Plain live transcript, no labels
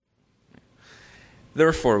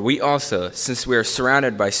Therefore, we also, since we are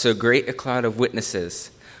surrounded by so great a cloud of witnesses,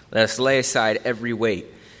 let us lay aside every weight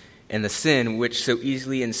and the sin which so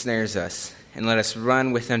easily ensnares us, and let us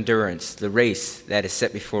run with endurance the race that is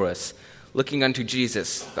set before us, looking unto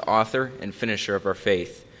Jesus, the author and finisher of our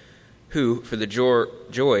faith, who, for the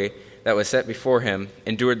joy that was set before him,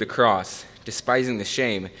 endured the cross, despising the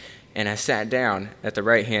shame, and has sat down at the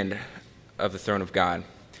right hand of the throne of God.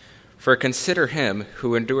 For consider him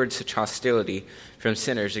who endured such hostility from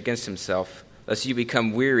sinners against himself, lest you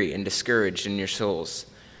become weary and discouraged in your souls.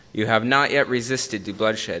 You have not yet resisted to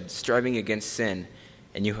bloodshed, striving against sin,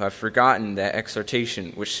 and you have forgotten that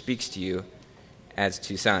exhortation which speaks to you as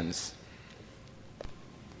to sons.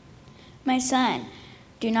 My son,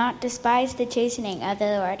 do not despise the chastening of the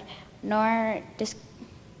Lord, nor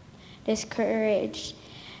discourage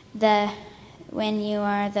when you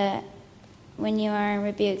are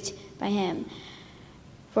rebuked by him.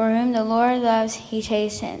 For whom the Lord loves, he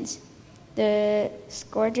chastens. The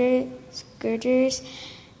scourgers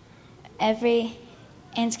every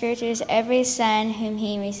son whom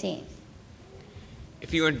he receives.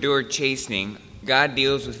 If you endure chastening, God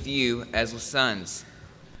deals with you as with sons.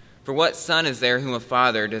 For what son is there whom a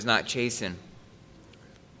father does not chasten?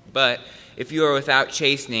 But if you are without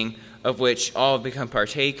chastening, of which all have become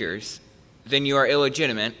partakers, then you are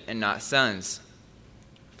illegitimate and not sons.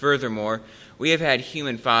 Furthermore, we have had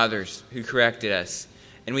human fathers who corrected us,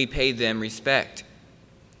 and we paid them respect.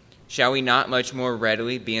 Shall we not much more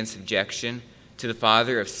readily be in subjection to the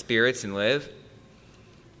Father of spirits and live?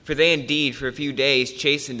 For they indeed for a few days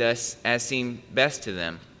chastened us as seemed best to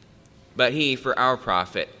them, but he for our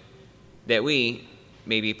profit, that we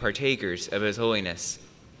may be partakers of his holiness.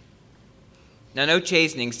 Now no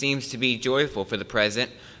chastening seems to be joyful for the present,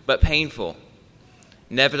 but painful.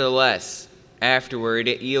 Nevertheless, afterward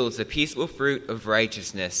it yields the peaceful fruit of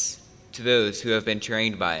righteousness to those who have been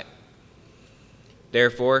trained by it.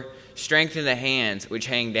 Therefore, strengthen the hands which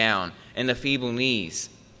hang down and the feeble knees,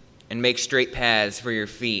 and make straight paths for your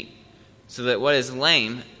feet, so that what is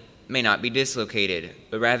lame may not be dislocated,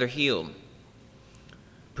 but rather healed.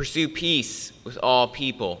 Pursue peace with all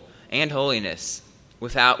people and holiness,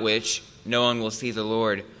 without which no one will see the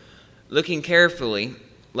Lord, looking carefully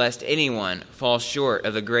lest anyone fall short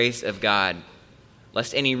of the grace of God,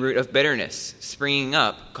 lest any root of bitterness springing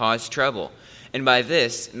up cause trouble, and by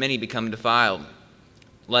this many become defiled,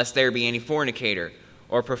 lest there be any fornicator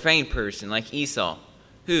or profane person like Esau,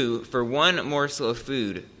 who for one morsel of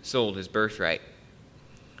food sold his birthright.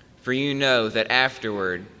 For you know that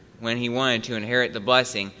afterward, when he wanted to inherit the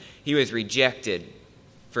blessing, he was rejected,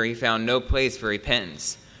 for he found no place for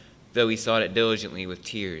repentance, though he sought it diligently with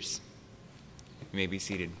tears. You may be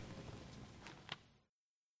seated.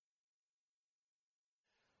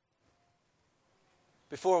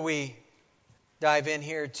 Before we dive in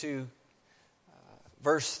here to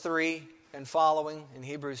verse 3 and following in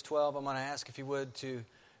Hebrews 12, I'm going to ask if you would to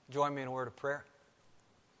join me in a word of prayer.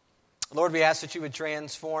 Lord, we ask that you would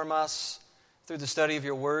transform us through the study of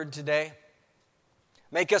your word today.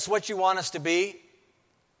 Make us what you want us to be.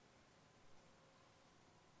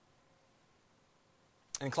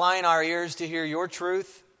 Incline our ears to hear your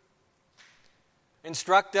truth.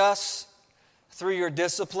 Instruct us through your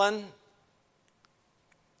discipline.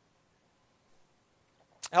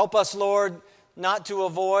 Help us, Lord, not to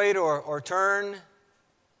avoid or turn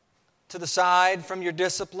to the side from your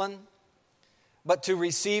discipline, but to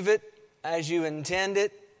receive it as you intend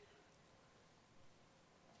it,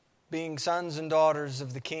 being sons and daughters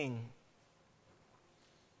of the King.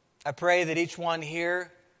 I pray that each one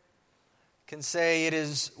here can say, "It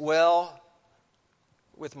is well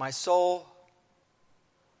with my soul,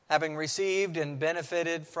 having received and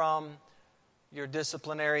benefited from your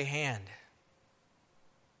disciplinary hand."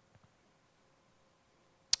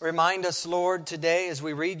 Remind us, Lord, today as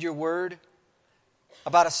we read your word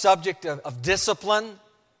about a subject of discipline.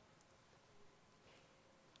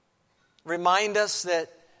 Remind us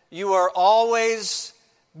that you are always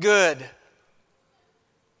good.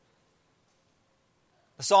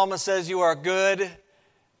 The psalmist says you are good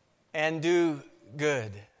and do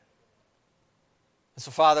good. And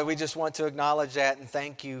so, Father, we just want to acknowledge that and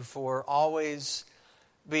thank you for always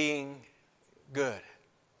being good.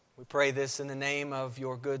 We pray this in the name of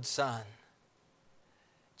your good Son,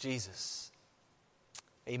 Jesus.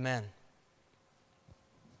 Amen.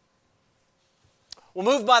 Well,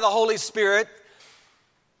 moved by the Holy Spirit,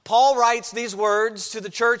 Paul writes these words to the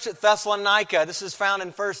church at Thessalonica. This is found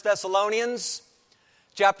in 1 Thessalonians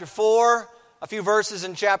chapter 4, a few verses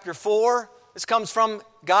in chapter 4. This comes from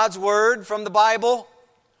God's Word, from the Bible.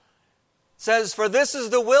 It says, "For this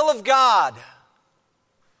is the will of God,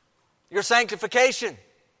 your sanctification.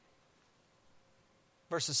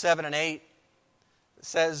 Verses 7 and 8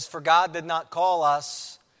 says, "For God did not call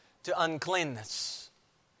us to uncleanness,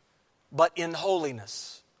 but in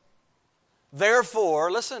holiness.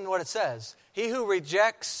 Therefore," listen to what it says, "he who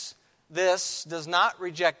rejects this does not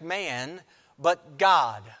reject man, but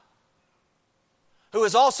God, who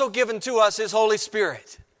has also given to us His Holy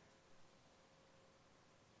Spirit."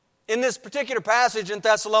 In this particular passage in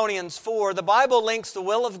Thessalonians 4, the Bible links the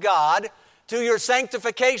will of God to your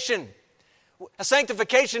sanctification. A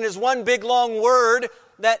sanctification is one big long word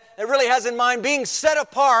that it really has in mind being set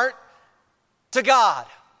apart to God.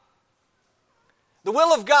 The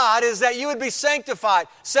will of God is that you would be sanctified,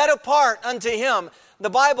 set apart unto Him.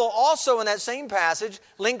 The Bible also in that same passage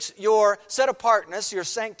links your set apartness, your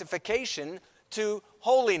sanctification, to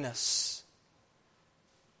holiness.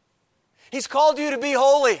 He's called you to be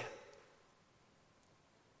holy.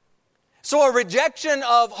 So a rejection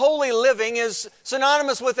of holy living is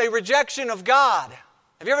synonymous with a rejection of God.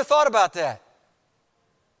 Have you ever thought about that?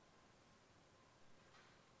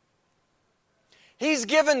 He's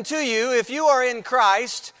given to you, if you are in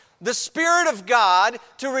Christ, the Spirit of God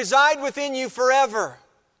to reside within you forever.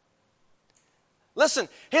 Listen,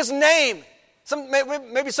 His name,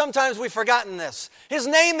 maybe sometimes we've forgotten this. His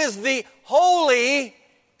name is the Holy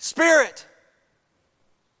Spirit.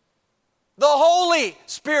 The Holy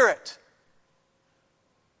Spirit.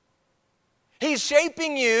 He's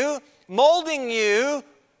shaping you, molding you,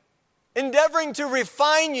 endeavoring to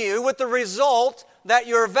refine you with the result that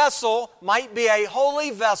your vessel might be a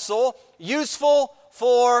holy vessel, useful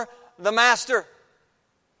for the Master.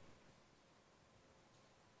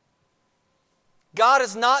 God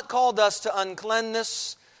has not called us to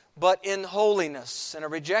uncleanness, but in holiness. And a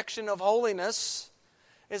rejection of holiness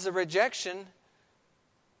is a rejection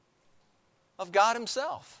of God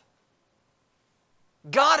Himself.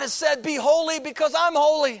 God has said, "Be holy because I'm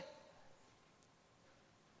holy."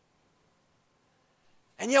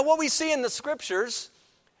 And yet what we see in the Scriptures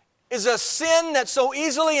is a sin that so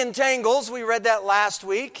easily entangles, we read that last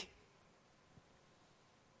week,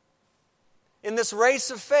 in this race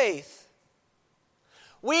of faith.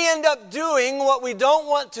 We end up doing what we don't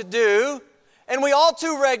want to do, and we all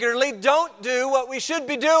too regularly don't do what we should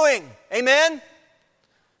be doing. Amen?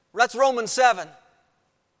 That's Romans 7.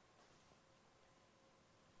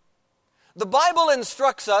 The Bible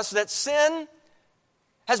instructs us that sin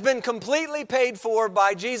has been completely paid for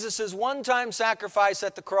by Jesus' one-time sacrifice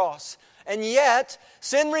at the cross. And yet,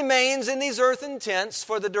 sin remains in these earthen tents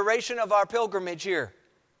for the duration of our pilgrimage here.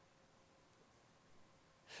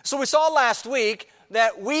 So we saw last week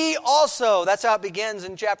that we also, that's how it begins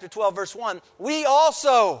in chapter 12, verse 1, we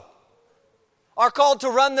also are called to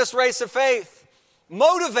run this race of faith,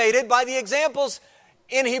 motivated by the examples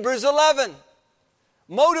in Hebrews 11.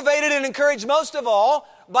 Motivated and encouraged most of all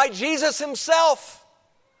by Jesus Himself,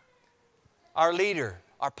 our leader,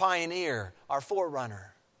 our pioneer, our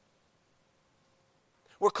forerunner.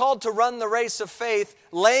 We're called to run the race of faith,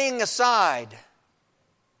 laying aside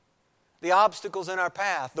the obstacles in our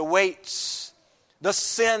path, the weights, the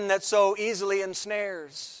sin that so easily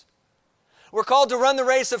ensnares. We're called to run the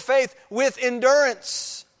race of faith with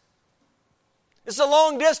endurance. It's a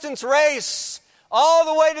long-distance race, all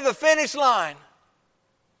the way to the finish line.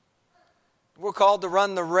 We're called to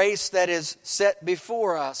run the race that is set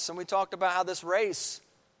before us. And we talked about how this race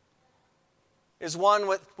is one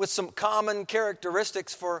with some common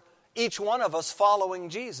characteristics for each one of us following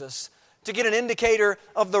Jesus. To get an indicator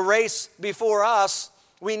of the race before us,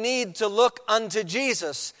 we need to look unto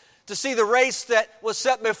Jesus to see the race that was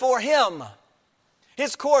set before Him.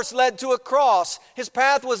 His course led to a cross. His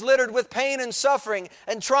path was littered with pain and suffering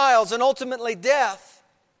and trials and ultimately death.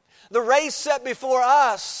 The race set before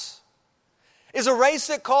us is a race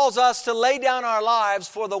that calls us to lay down our lives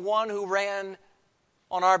for the one who ran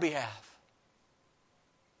on our behalf.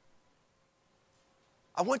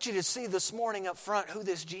 I want you to see this morning up front who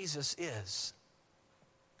this Jesus is.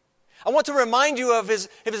 I want to remind you of his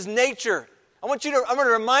nature. I'm going to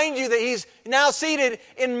remind you that He's now seated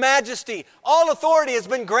in majesty. All authority has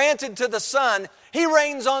been granted to the Son. He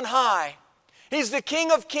reigns on high. He's the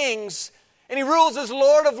King of kings, and He rules as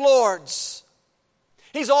Lord of lords.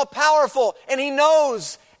 He's all-powerful, and He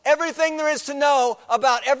knows everything there is to know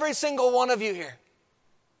about every single one of you here.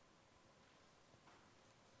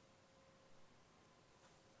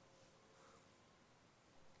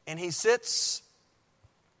 And He sits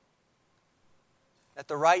at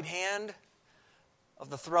the right hand of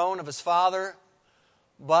the throne of His Father,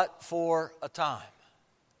 but for a time.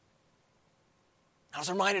 I was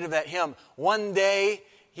reminded of that hymn, "One day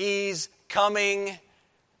He's coming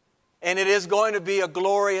And it is going to be a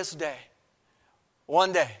glorious day.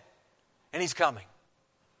 One day. And He's coming.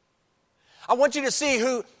 I want you to see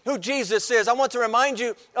who Jesus is. I want to remind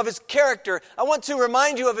you of His character. I want to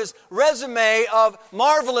remind you of His resume of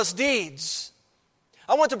marvelous deeds.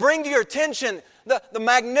 I want to bring to your attention the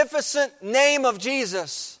magnificent name of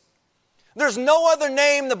Jesus. There's no other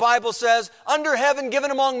name, the Bible says, under heaven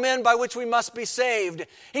given among men by which we must be saved.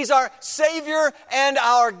 He's our Savior and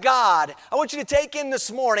our God. I want you to take in this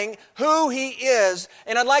morning who He is,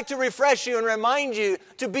 and I'd like to refresh you and remind you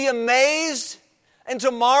to be amazed and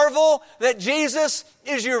to marvel that Jesus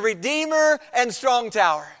is your Redeemer and strong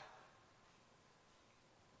tower.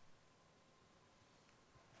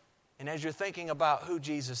 And as you're thinking about who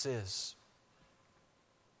Jesus is,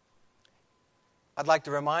 I'd like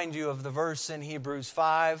to remind you of the verse in Hebrews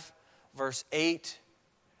 5, verse 8,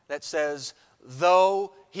 that says,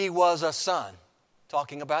 though He was a son,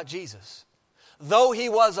 talking about Jesus, though He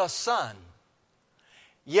was a son,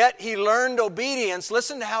 yet He learned obedience.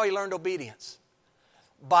 Listen to how He learned obedience.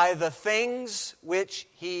 By the things which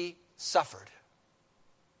He suffered.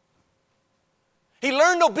 He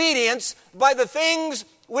learned obedience by the things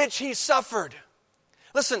which He suffered.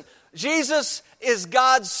 Listen, Jesus is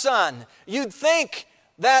God's Son. You'd think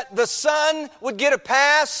that the Son would get a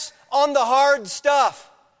pass on the hard stuff.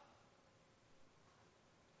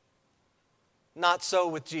 Not so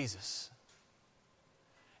with Jesus.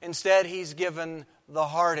 Instead, He's given the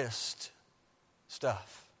hardest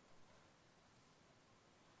stuff.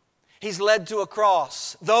 He's led to a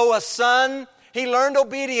cross. Though a son, He learned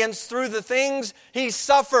obedience through the things He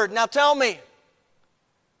suffered. Now tell me,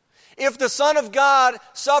 if the Son of God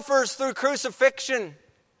suffers through crucifixion,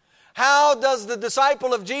 how does the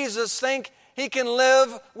disciple of Jesus think he can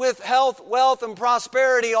live with health, wealth, and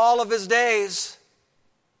prosperity all of his days?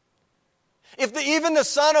 If even the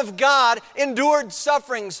Son of God endured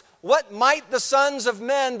sufferings, what might the sons of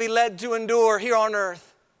men be led to endure here on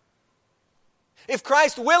earth? If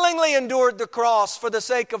Christ willingly endured the cross for the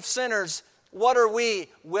sake of sinners, what are we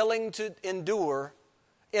willing to endure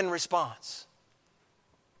in response?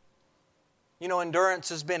 You know, endurance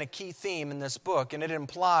has been a key theme in this book, and it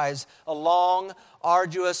implies a long,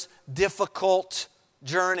 arduous, difficult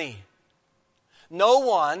journey. No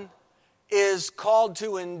one is called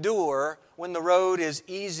to endure when the road is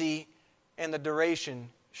easy and the duration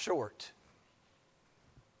short.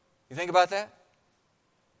 You think about that?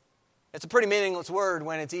 It's a pretty meaningless word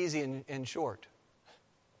when it's easy and short.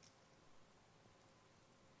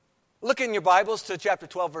 Look in your Bibles to chapter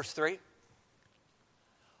 12, verse 3.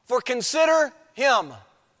 For consider Him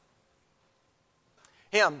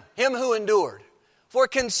who endured. For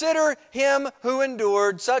consider Him who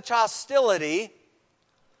endured such hostility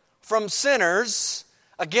from sinners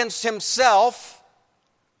against Himself,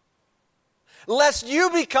 lest you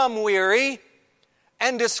become weary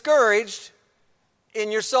and discouraged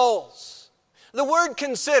in your souls. The word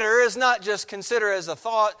consider is not just consider as a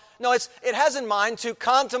thought. No, it has in mind to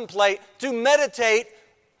contemplate, to meditate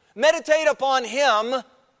upon Him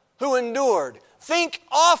who endured. Think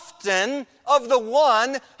often of the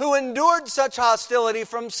one who endured such hostility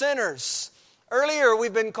from sinners. Earlier,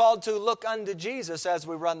 we've been called to look unto Jesus as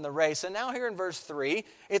we run the race. And now here in verse 3,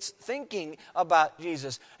 it's thinking about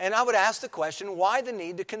Jesus. And I would ask the question, why the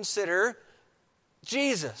need to consider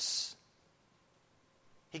Jesus?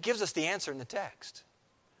 He gives us the answer in the text.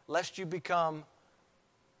 Lest you become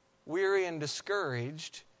weary and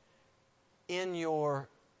discouraged in your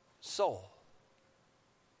soul.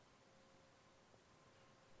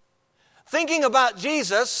 Thinking about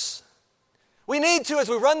Jesus, we need to, as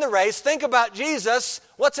we run the race, think about Jesus.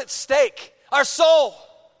 What's at stake? Our soul.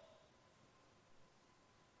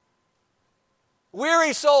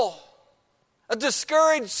 Weary soul. A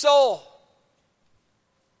discouraged soul.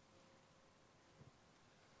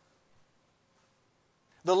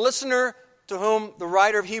 The listener to whom the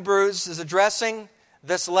writer of Hebrews is addressing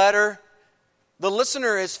this letter, the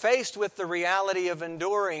listener is faced with the reality of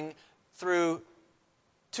enduring through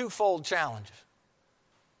twofold challenges.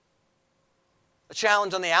 A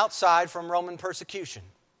challenge on the outside from Roman persecution,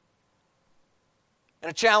 and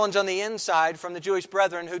a challenge on the inside from the Jewish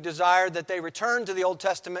brethren who desired that they return to the Old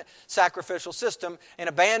Testament sacrificial system and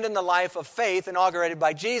abandon the life of faith inaugurated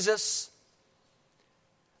by Jesus.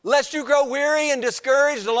 Lest you grow weary and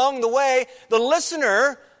discouraged along the way, the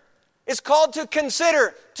listener is called to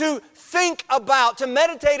consider, to think about, to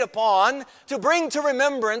meditate upon, to bring to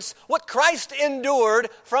remembrance what Christ endured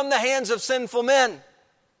from the hands of sinful men.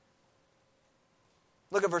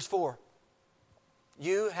 Look at verse 4.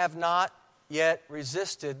 You have not yet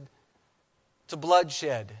resisted to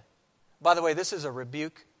bloodshed. By the way, this is a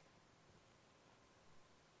rebuke.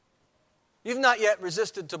 You've not yet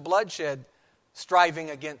resisted to bloodshed, striving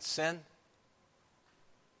against sin,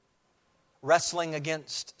 wrestling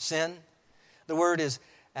against sin. The word is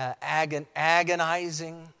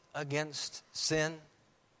agonizing against sin.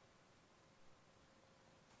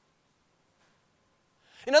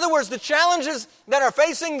 In other words, the challenges that are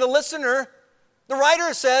facing the listener, the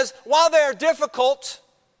writer says, while they are difficult,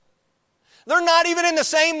 they're not even in the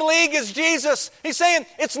same league as Jesus. He's saying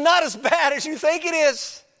it's not as bad as you think it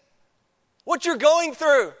is. What you're going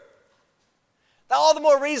through. All the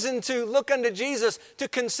more reason to look unto Jesus, to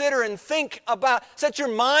consider and think about, set your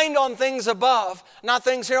mind on things above, not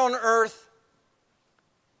things here on earth.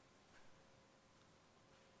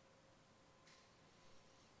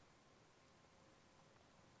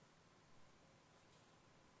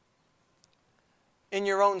 In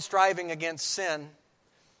your own striving against sin,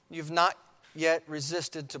 you've not yet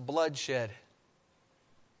resisted to bloodshed.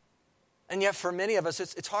 And yet for many of us,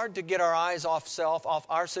 it's hard to get our eyes off self, off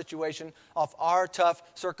our situation, off our tough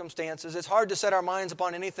circumstances. It's hard to set our minds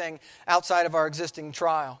upon anything outside of our existing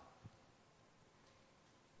trial.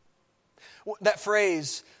 That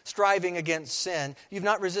phrase, striving against sin, you've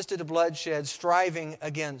not resisted to bloodshed, striving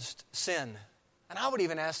against sin. And I would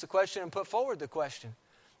even ask the question and put forward the question,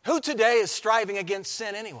 who today is striving against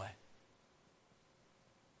sin anyway?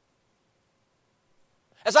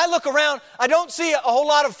 As I look around, I don't see a whole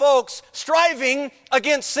lot of folks striving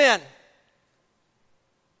against sin.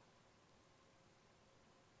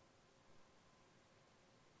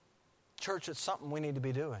 Church, it's something we need to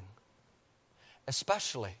be doing.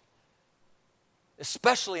 Especially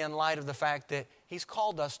in light of the fact that He's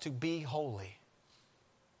called us to be holy.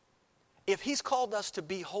 If He's called us to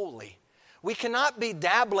be holy, we cannot be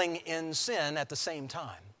dabbling in sin at the same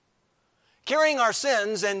time. Carrying our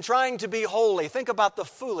sins and trying to be holy. Think about the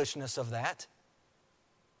foolishness of that.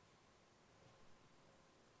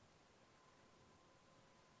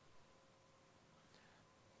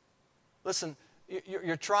 Listen,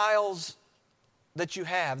 your trials that you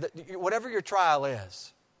have, whatever your trial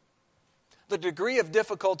is, the degree of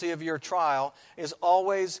difficulty of your trial is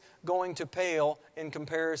always going to pale in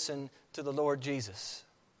comparison to the Lord Jesus.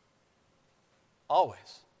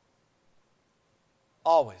 Always.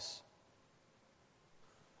 Always.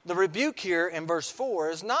 The rebuke here in verse 4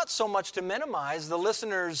 is not so much to minimize the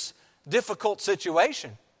listener's difficult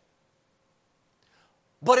situation,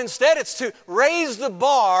 but instead it's to raise the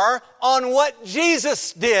bar on what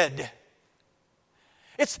Jesus did.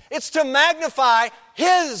 It's to magnify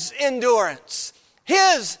His endurance,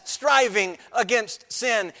 His striving against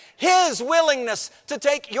sin, His willingness to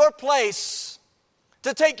take your place,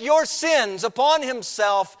 to take your sins upon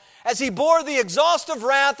Himself as He bore the exhaustive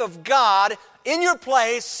wrath of God in your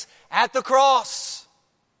place at the cross.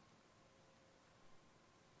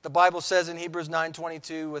 The Bible says in Hebrews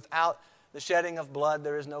 9:22, without the shedding of blood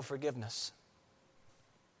there is no forgiveness.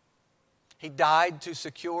 He died to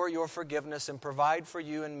secure your forgiveness and provide for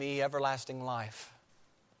you and me everlasting life.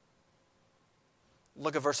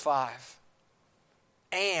 Look at verse 5.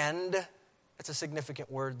 And, that's a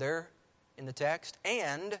significant word there in the text.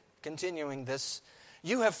 And, continuing this,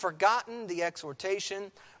 you have forgotten the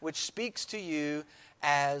exhortation which speaks to you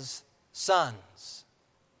as sons.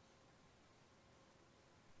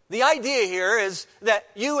 The idea here is that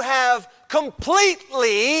you have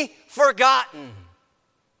completely forgotten.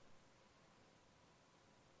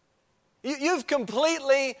 You've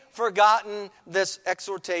completely forgotten this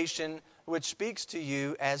exhortation which speaks to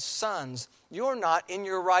you as sons. You're not in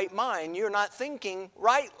your right mind. You're not thinking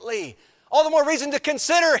rightly. All the more reason to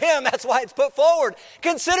consider Him. That's why it's put forward.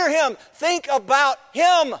 Consider Him. Think about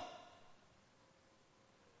Him.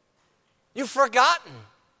 You've forgotten.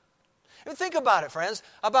 And think about it, friends,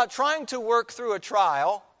 about trying to work through a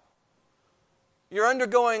trial. You're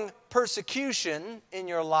undergoing persecution in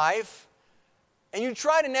your life, and you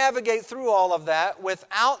try to navigate through all of that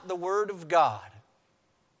without the Word of God.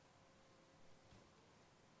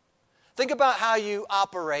 Think about how you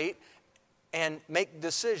operate and make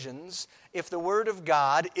decisions if the Word of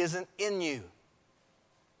God isn't in you.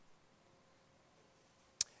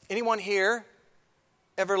 Anyone here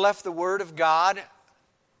ever left the Word of God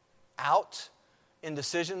out in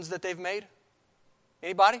decisions that they've made?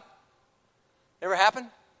 Anybody? Ever happen?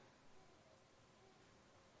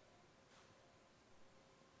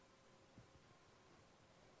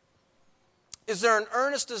 Is there an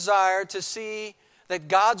earnest desire to see that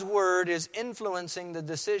God's Word is influencing the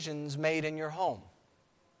decisions made in your home?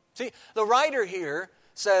 See, the writer here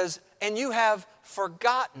says, and you have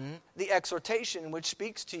forgotten the exhortation which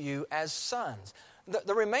speaks to you as sons.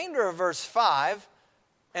 The remainder of verse 5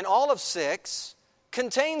 and all of 6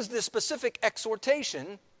 contains the specific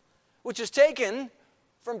exhortation which is taken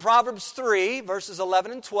from Proverbs 3, verses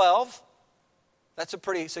 11 and 12. That's a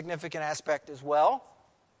pretty significant aspect as well.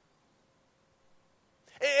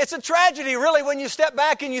 It's a tragedy, really, when you step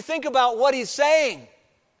back and you think about what he's saying.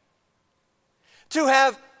 To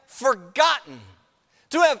have forgotten,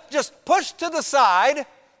 to have just pushed to the side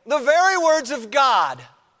the very words of God.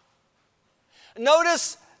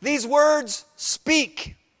 Notice these words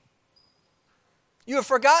speak. You have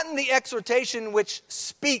forgotten the exhortation which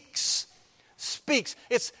speaks. Speaks.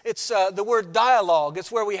 It's the word dialogue.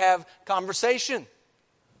 It's where we have conversation.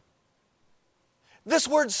 This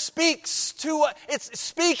word speaks to us. It's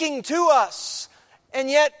speaking to us.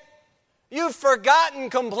 And yet, you've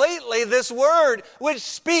forgotten completely this word which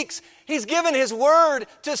speaks. He's given His word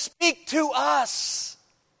to speak to us.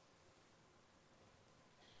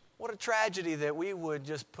 What a tragedy that we would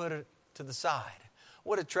just put it to the side.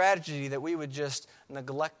 What a tragedy that we would just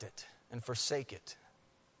neglect it and forsake it.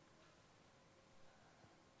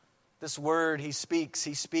 This word He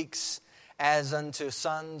speaks as unto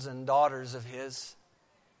sons and daughters of His.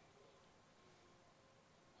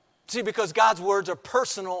 See, because God's words are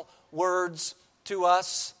personal words to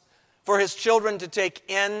us, for His children to take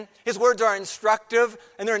in. His words are instructive,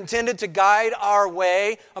 and they're intended to guide our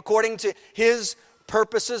way according to His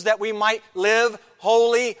purposes, that we might live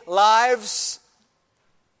holy lives.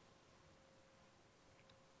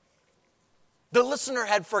 The listener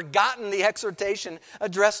had forgotten the exhortation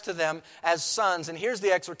addressed to them as sons. And here's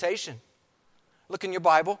the exhortation. Look in your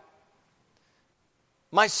Bible.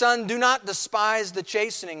 My son, do not despise the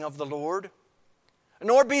chastening of the Lord,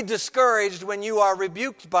 nor be discouraged when you are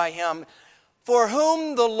rebuked by Him. For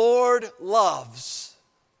whom the Lord loves,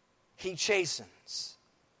 He chastens.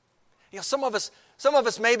 You know, some of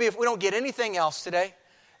us maybe if we don't get anything else today,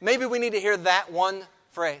 maybe we need to hear that one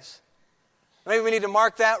phrase. Maybe we need to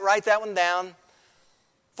mark that, write that one down.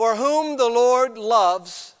 For whom the Lord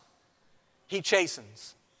loves, He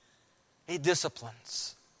chastens. He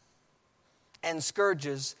disciplines and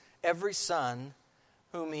scourges every son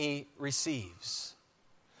whom He receives.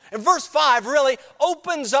 And verse 5 really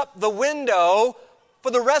opens up the window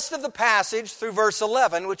for the rest of the passage through verse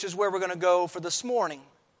 11, which is where we're going to go for this morning.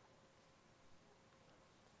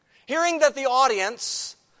 Hearing that the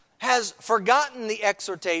audience has forgotten the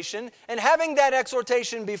exhortation, and having that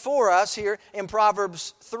exhortation before us here in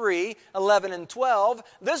Proverbs 3, 11 and 12,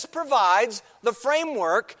 this provides the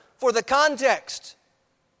framework for the context.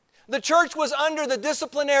 The church was under the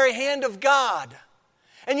disciplinary hand of God,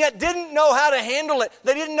 and yet didn't know how to handle it.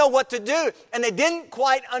 They didn't know what to do, and they didn't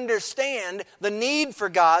quite understand the need for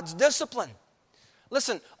God's discipline.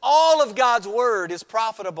 Listen, all of God's word is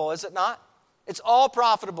profitable, is it not? It's all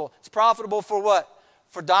profitable. It's profitable for what?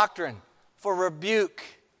 For doctrine, for rebuke.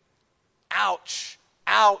 Ouch,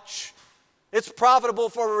 ouch. It's profitable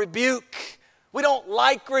for rebuke. We don't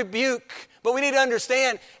like rebuke, but we need to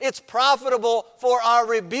understand it's profitable for our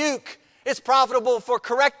rebuke. It's profitable for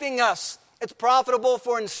correcting us. It's profitable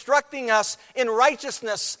for instructing us in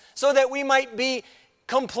righteousness so that we might be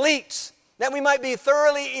complete, that we might be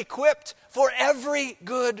thoroughly equipped for every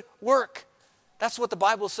good work. That's what the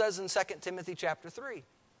Bible says in 2 Timothy chapter 3,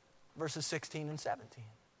 verses 16 and 17.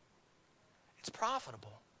 It's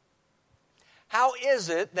profitable. How is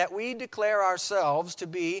it that we declare ourselves to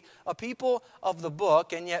be a people of the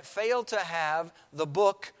book and yet fail to have the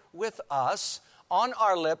book with us, on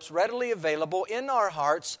our lips, readily available, in our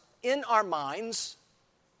hearts, in our minds?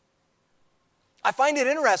 I find it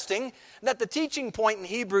interesting that the teaching point in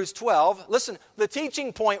Hebrews 12, listen, the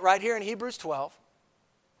teaching point right here in Hebrews 12,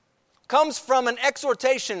 comes from an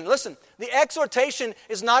exhortation. Listen, the exhortation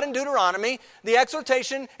is not in Deuteronomy. The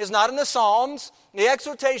exhortation is not in the Psalms. The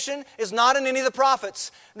exhortation is not in any of the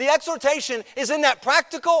prophets. The exhortation is in that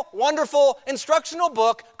practical, wonderful, instructional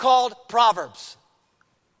book called Proverbs.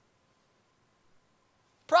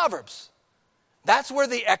 Proverbs. That's where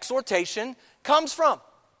the exhortation comes from.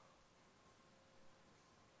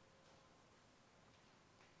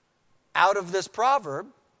 Out of this proverb,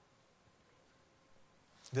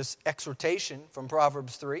 this exhortation from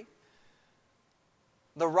Proverbs 3,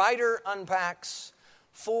 the writer unpacks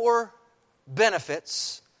 4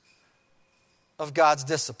 benefits of God's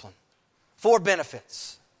discipline. 4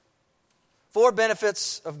 benefits. 4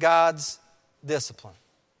 benefits of God's discipline.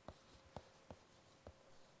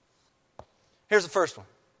 Here's the first one.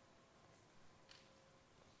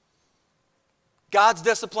 God's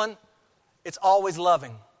discipline, it's always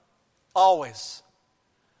loving. Always.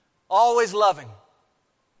 Always loving.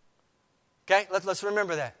 Okay, let's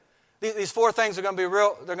remember that. These 4 things are going to be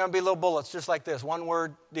they're going to be little bullets just like this, one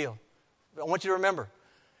word deal. I want you to remember,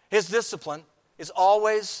 His discipline is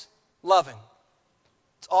always loving.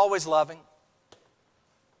 It's always loving.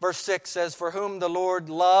 Verse 6 says, "For whom the Lord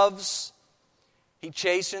loves, He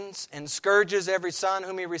chastens and scourges every son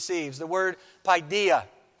whom He receives." The word paideia,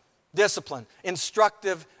 discipline,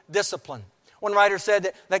 instructive discipline. One writer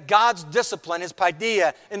said that God's discipline, His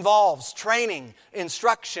paideia, involves training,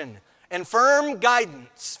 instruction, and firm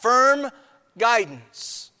guidance,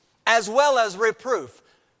 as well as reproof,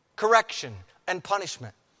 correction, and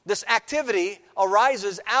punishment. This activity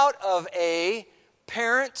arises out of a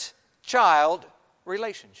parent-child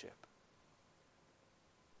relationship.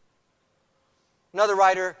 Another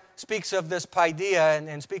writer speaks of this paideia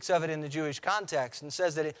and speaks of it in the Jewish context and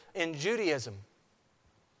says that in Judaism,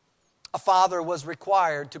 a father was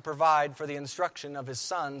required to provide for the instruction of his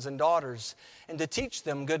sons and daughters and to teach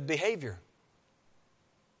them good behavior.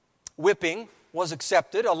 Whipping was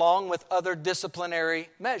accepted along with other disciplinary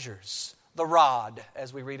measures. The rod,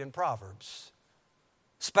 as we read in Proverbs.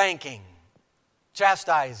 Spanking,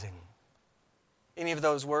 chastising. Any of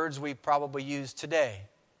those words we probably use today.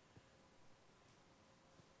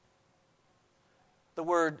 The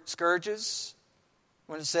word scourges,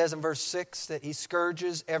 when it says in verse 6 that He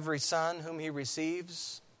scourges every son whom He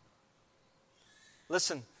receives.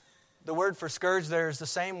 Listen, the word for scourge there is the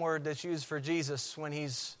same word that's used for Jesus when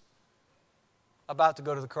He's about to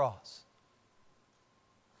go to the cross.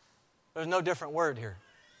 There's no different word here.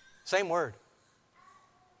 Same word.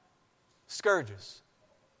 Scourges.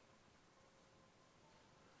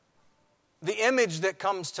 The image that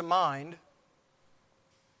comes to mind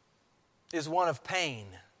is one of pain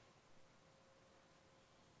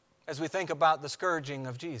as we think about the scourging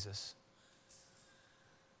of Jesus.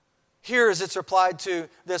 Here, as it's applied to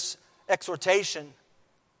this exhortation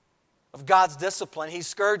of God's discipline, He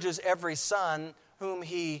scourges every son whom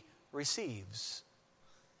He receives.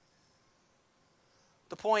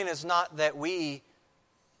 The point is not that we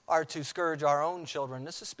are to scourge our own children.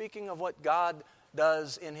 This is speaking of what God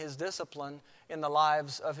does in His discipline in the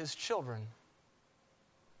lives of His children.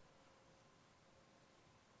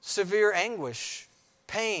 Severe anguish,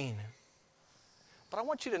 pain. But I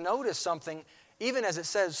want you to notice something, even as it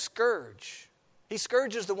says scourge. He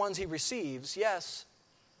scourges the ones He receives, yes.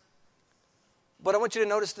 But I want you to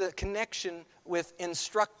notice the connection with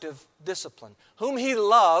instructive discipline. Whom He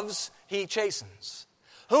loves, He chastens.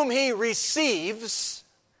 Whom He receives,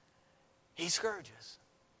 He scourges.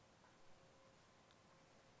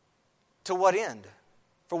 To what end?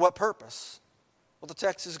 For what purpose? Well, the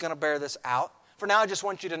text is going to bear this out. For now, I just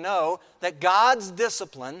want you to know that God's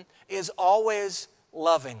discipline is always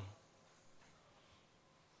loving.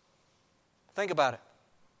 Think about it.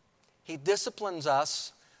 He disciplines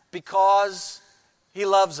us because He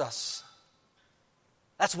loves us.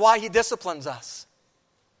 That's why He disciplines us.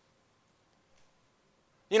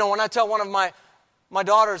 You know, when I tell one of my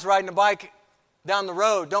daughters riding a bike down the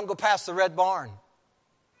road, don't go past the red barn.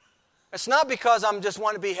 It's not because I just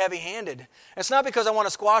want to be heavy-handed. It's not because I want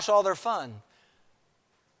to squash all their fun.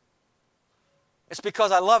 It's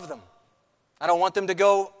because I love them. I don't want them to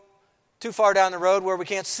go too far down the road where we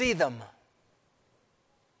can't see them.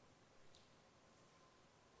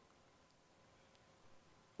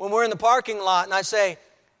 When we're in the parking lot and I say,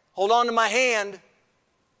 hold on to my hand,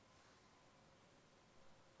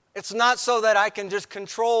 it's not so that I can just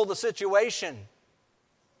control the situation.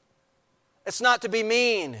 It's not to be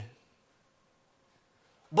mean.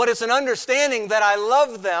 But it's an understanding that I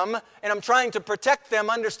love them and I'm trying to protect them,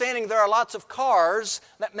 understanding there are lots of cars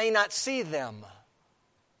that may not see them.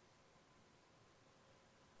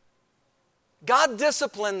 God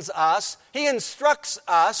disciplines us, He instructs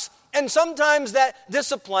us, and sometimes that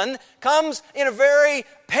discipline comes in a very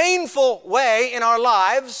painful way in our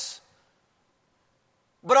lives.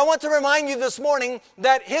 But I want to remind you this morning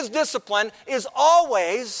that His discipline is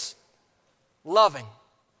always loving.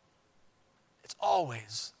 It's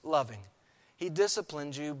always loving. He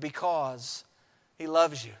disciplines you because He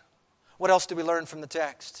loves you. What else do we learn from the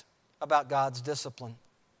text about God's discipline?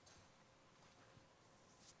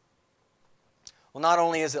 Well, not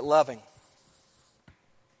only is it loving,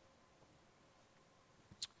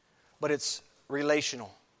 but it's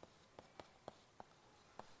relational.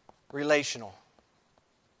 Relational.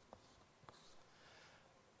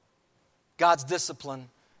 God's discipline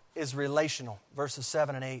is relational. Verses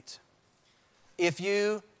 7 and 8. If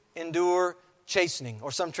you endure chastening,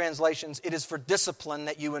 or some translations, it is for discipline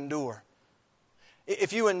that you endure.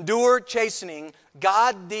 If you endure chastening,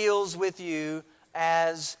 God deals with you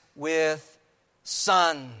as with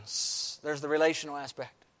sons. There's the relational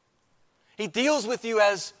aspect. He deals with you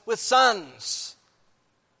as with sons.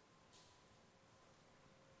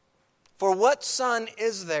 For what son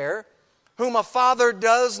is there whom a father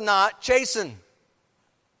does not chasten?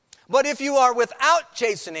 But if you are without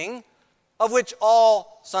chastening, of which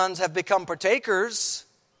all sons have become partakers,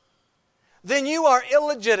 then you are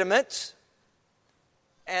illegitimate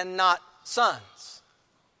and not sons.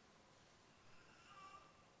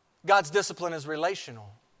 God's discipline is relational.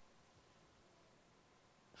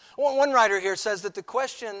 One writer here says that the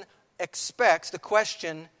question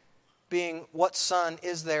being, what son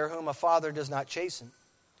is there whom a father does not chasten?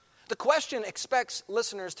 The question expects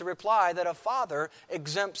listeners to reply that a father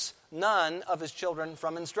exempts none of his children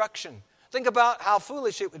from instruction. Think about how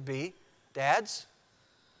foolish it would be, dads,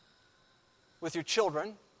 with your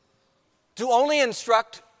children, to only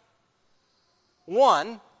instruct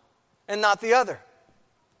one and not the other.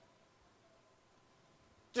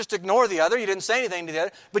 Just ignore the other. You didn't say anything to the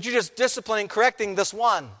other, but you're just disciplining, correcting this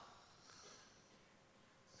one.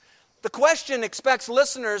 The question expects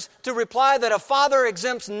listeners to reply that a father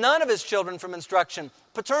exempts none of his children from instruction.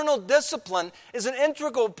 Paternal discipline is an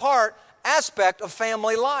integral aspect of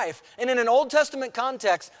family life. And in an Old Testament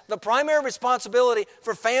context, the primary responsibility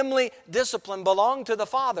for family discipline belonged to the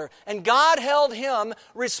father. And God held him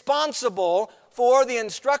responsible for the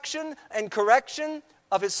instruction and correction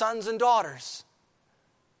of his sons and daughters.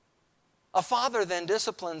 A father then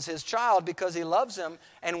disciplines his child because he loves them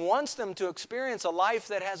and wants them to experience a life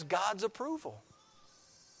that has God's approval.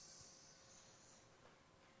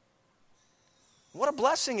 What a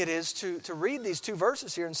blessing it is to read these two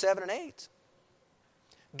verses here in 7 and 8.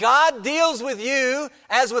 God deals with you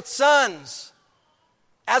as with sons,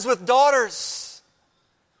 as with daughters.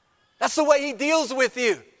 That's the way He deals with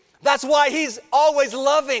you. That's why He's always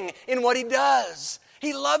loving in what He does.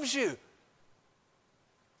 He loves you.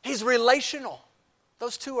 He's relational.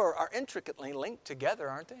 Those two are intricately linked together,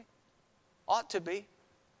 aren't they? Ought to be.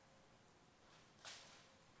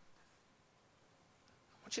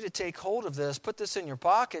 I want you to take hold of this. Put this in your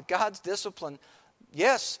pocket. God's discipline.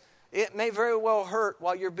 Yes, it may very well hurt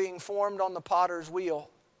while you're being formed on the potter's wheel.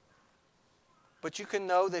 But you can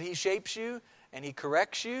know that He shapes you and He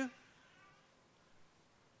corrects you.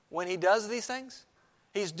 When He does these things,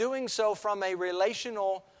 He's doing so from a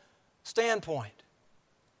relational standpoint.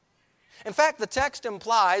 In fact, the text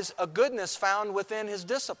implies a goodness found within His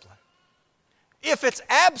discipline. If it's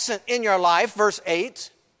absent in your life, verse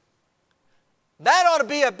 8, that ought to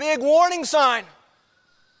be a big warning sign.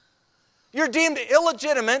 You're deemed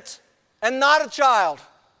illegitimate and not a child.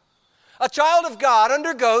 A child of God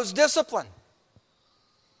undergoes discipline.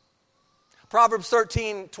 Proverbs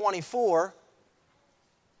 13:24,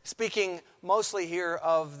 speaking mostly here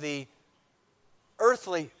of the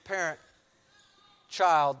earthly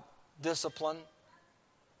parent-child discipline.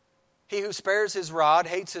 He who spares his rod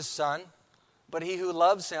hates his son, but he who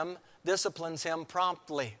loves him disciplines him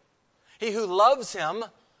promptly. He who loves him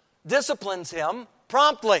disciplines him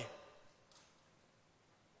promptly.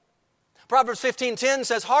 Proverbs 15:10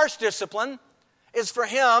 says, harsh discipline is for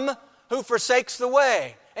him who forsakes the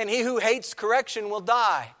way, and he who hates correction will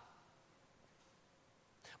die.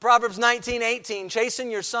 Proverbs 19:18, chasten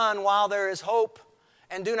your son while there is hope,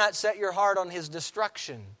 and do not set your heart on his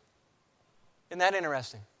destruction. Isn't that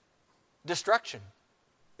interesting? Destruction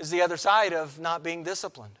is the other side of not being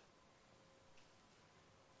disciplined.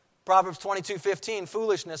 Proverbs 22:15,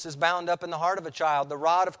 foolishness is bound up in the heart of a child. The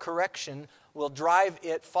rod of correction will drive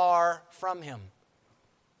it far from him.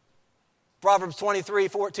 Proverbs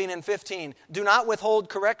 23:14 and 15, do not withhold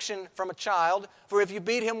correction from a child, for if you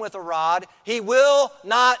beat him with a rod, he will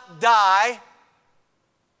not die.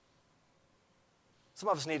 Some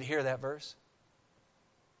of us need to hear that verse.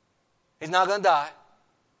 He's not going to die.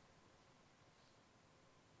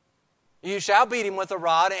 You shall beat him with a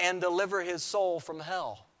rod and deliver his soul from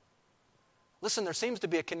hell. Listen, there seems to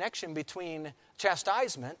be a connection between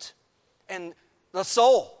chastisement and the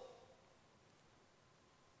soul.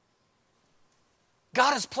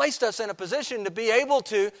 God has placed us in a position to be able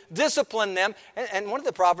to discipline them. And one of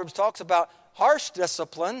the Proverbs talks about harsh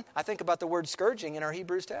discipline. I think about the word scourging in our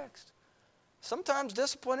Hebrews text. Sometimes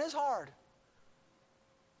discipline is hard.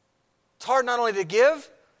 It's hard not only to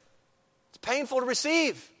give, it's painful to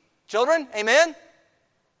receive. Children, amen?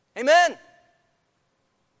 Amen.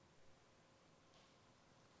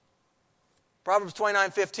 Proverbs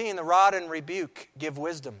 29:15, the rod and rebuke give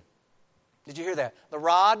wisdom. Did you hear that? The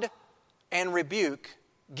rod and rebuke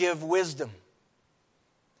give wisdom.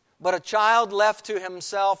 But a child left to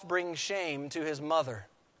himself brings shame to his mother.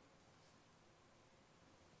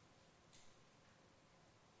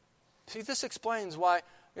 See, this explains why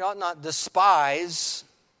we ought not despise,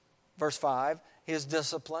 verse 5, his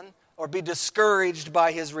discipline, or be discouraged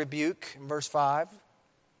by his rebuke, in verse 5.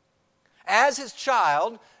 As His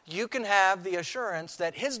child, you can have the assurance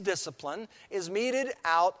that His discipline is meted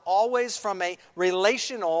out always from a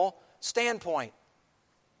relational standpoint.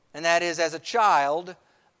 And that is as a child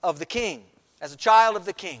of the King. As a child of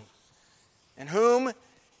the King. And whom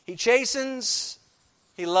He chastens,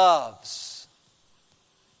 He loves.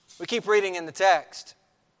 We keep reading in the text.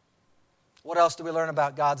 What else do we learn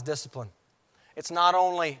about God's discipline? It's not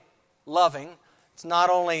only loving, it's not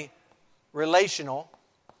only relational,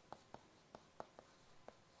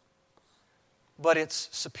 but it's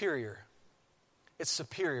superior. It's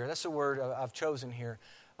superior. That's the word I've chosen here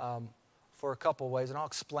for a couple of ways, and I'll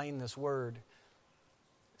explain this word.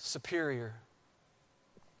 Superior.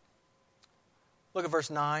 Look at verse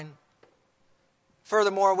 9.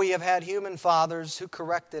 Furthermore, we have had human fathers who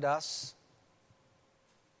corrected us.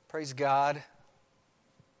 Praise God.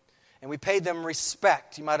 And we paid them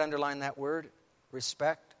respect. You might underline that word,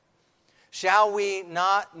 respect. Shall we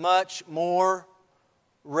not much more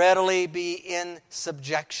readily be in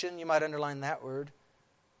subjection? You might underline that word.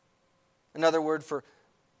 Another word for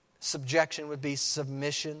subjection would be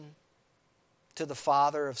submission to the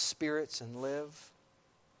Father of spirits and live.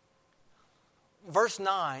 Verse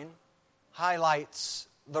 9 highlights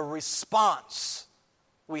the response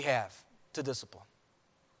we have to discipline.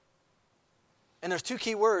 And there's two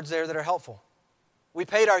key words there that are helpful. We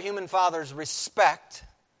paid our human fathers respect.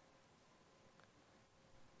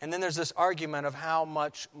 And then there's this argument of how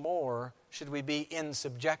much more should we be in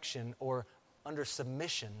subjection or under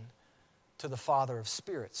submission to the Father of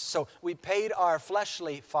spirits. So we paid our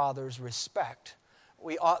fleshly fathers respect.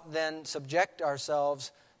 We ought then subject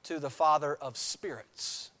ourselves to the Father of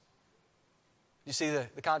spirits. You see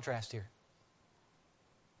the contrast here?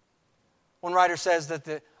 One writer says that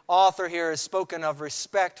the author here has spoken of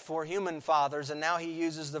respect for human fathers, and now he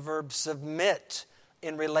uses the verb submit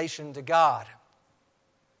in relation to God.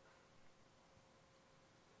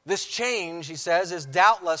 This change, he says, is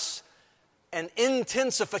doubtless an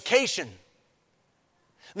intensification.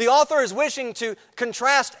 The author is wishing to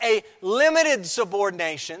contrast a limited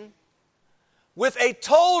subordination with a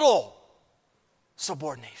total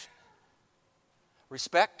subordination.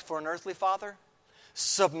 Respect for an earthly father,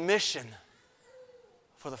 submission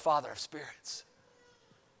for the Father of spirits.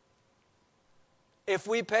 If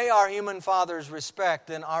we pay our human fathers respect,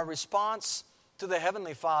 then our response to the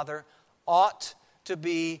Heavenly Father ought to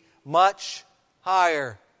be much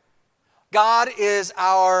higher. God is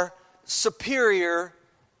our superior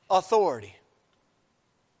authority.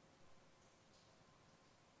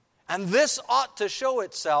 And this ought to show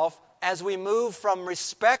itself as we move from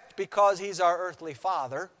respect because He's our earthly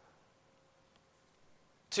Father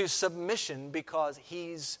to submission because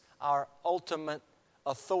He's our ultimate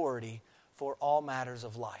authority for all matters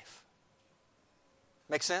of life.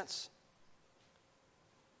 Make sense?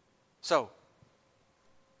 So,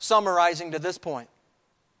 summarizing to this point,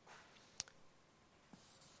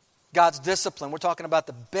 God's discipline. We're talking about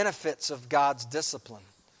the benefits of God's discipline.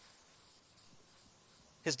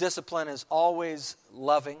 His discipline is always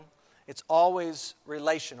loving. It's always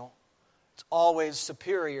relational. It's always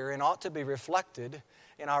superior and ought to be reflected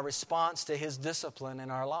in our response to His discipline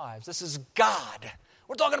in our lives. This is God.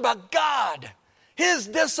 We're talking about God. His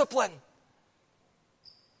discipline.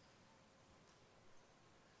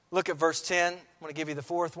 Look at verse 10. I'm going to give you the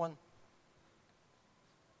fourth one.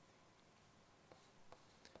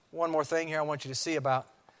 One more thing here I want you to see about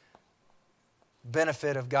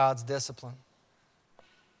benefit of God's discipline.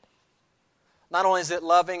 Not only is it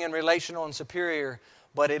loving and relational and superior,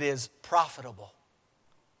 but it is profitable.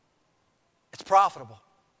 It's profitable.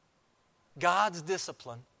 God's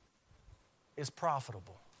discipline is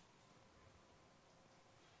profitable.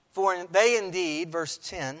 For they indeed, verse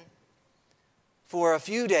 10, for a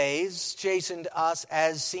few days chastened us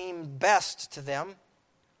as seemed best to them,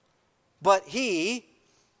 but He,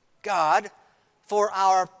 God, for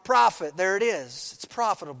our profit, there it is, it's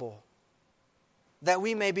profitable, that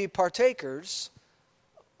we may be partakers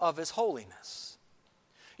of His holiness.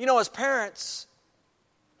 You know, as parents,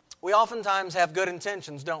 we oftentimes have good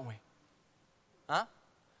intentions, don't we? Huh?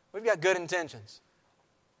 We've got good intentions.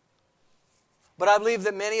 But I believe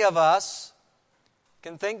that many of us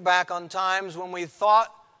can think back on times when we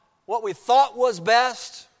thought what we thought was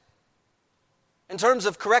best in terms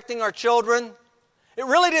of correcting our children, it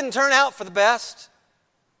really didn't turn out for the best.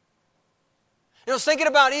 You know, thinking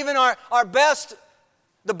about even our best,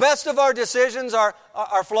 the best of our decisions are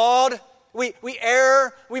flawed. We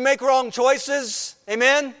err. We make wrong choices.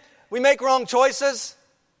 Amen? We make wrong choices.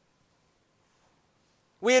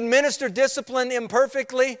 We administer discipline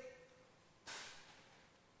imperfectly.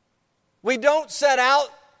 We don't set out,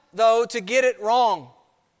 though, to get it wrong.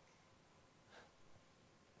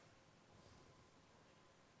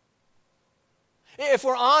 If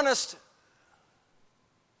we're honest,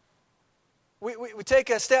 we take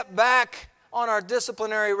a step back on our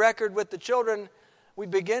disciplinary record with the children, we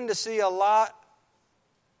begin to see a lot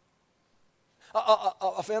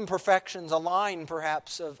of imperfections, a line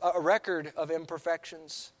perhaps, of a record of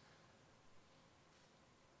imperfections,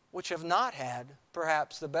 which have not had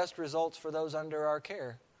perhaps the best results for those under our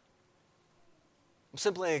care. I'm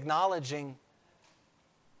simply acknowledging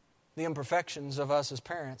the imperfections of us as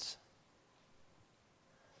parents.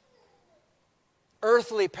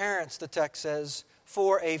 Earthly parents, the text says,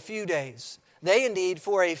 for a few days. They indeed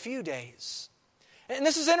for a few days. And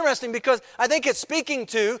this is interesting because I think it's speaking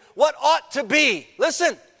to what ought to be.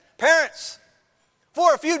 Listen, parents,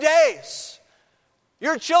 for a few days.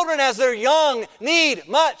 Your children as they're young need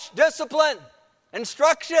much discipline,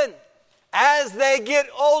 instruction. As they get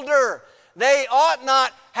older, they ought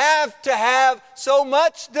not have to have so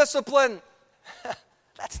much discipline.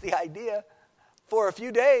 That's the idea. For a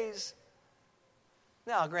few days.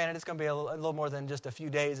 Now, granted, it's going to be a little more than just a few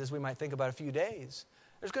days as we might think about a few days.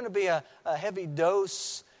 There's going to be a heavy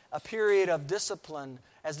dose, a period of discipline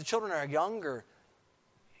as the children are younger.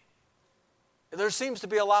 There seems to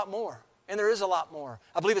be a lot more, and there is a lot more.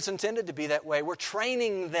 I believe it's intended to be that way. We're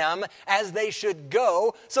training them as they should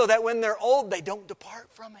go so that when they're old, they don't depart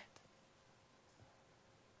from it.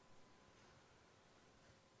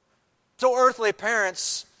 So earthly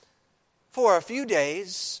parents, for a few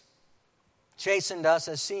days, chastened us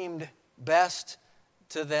as seemed best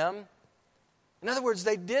to them. In other words,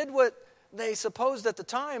 they did what they supposed at the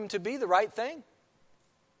time to be the right thing.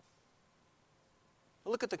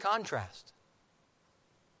 Look at the contrast.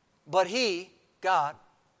 But He, God,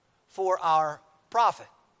 for our profit.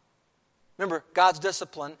 Remember, God's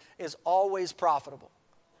discipline is always profitable.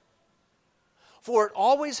 For it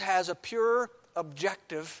always has a pure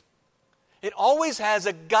objective. It always has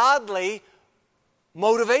a godly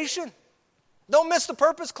motivation. Don't miss the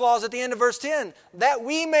purpose clause at the end of verse 10. That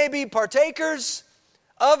we may be partakers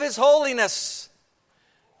of His holiness.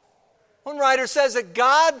 One writer says that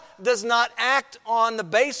God does not act on the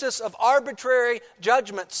basis of arbitrary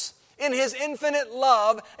judgments. In His infinite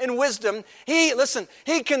love and wisdom, He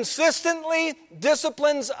consistently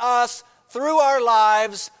disciplines us through our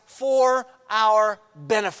lives for our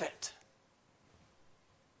benefit.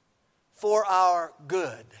 For our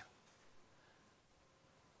good.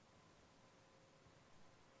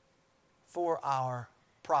 For our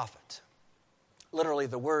profit. Literally,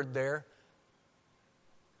 the word there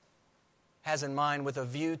has in mind with a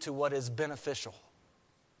view to what is beneficial.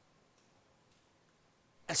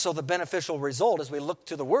 And so the beneficial result, as we look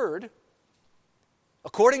to the word,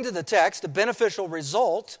 according to the text, the beneficial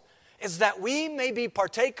result is that we may be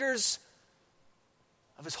partakers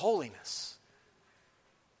of His holiness.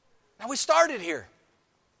 Now, we started here.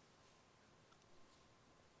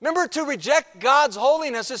 Remember, to reject God's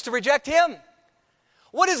holiness is to reject Him.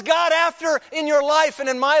 What is God after in your life and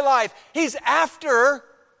in my life? He's after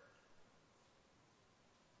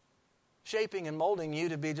shaping and molding you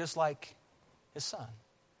to be just like His Son.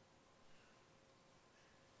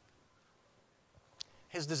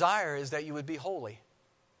 His desire is that you would be holy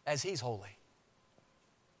as He's holy.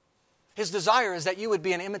 His desire is that you would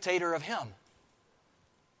be an imitator of Him.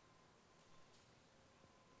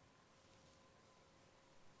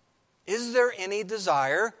 Is there any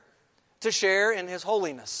desire to share in His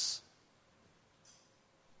holiness?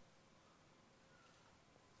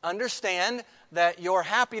 Understand that your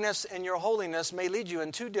happiness and your holiness may lead you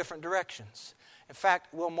in two different directions. In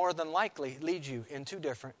fact, will more than likely lead you in two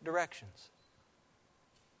different directions.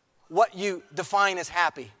 What you define as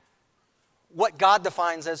happy, what God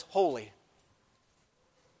defines as holy.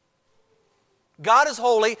 God is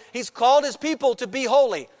holy. He's called His people to be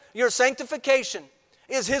holy. Your sanctification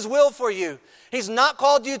is His will for you. He's not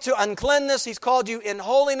called you to uncleanness. He's called you in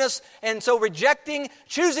holiness. And so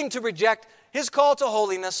choosing to reject His call to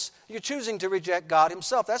holiness, you're choosing to reject God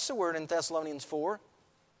Himself. That's the word in Thessalonians 4.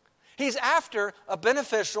 He's after a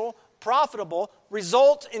beneficial, profitable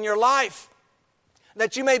result in your life,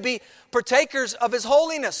 that you may be partakers of His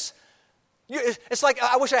holiness. It's like,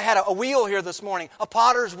 I wish I had a wheel here this morning, a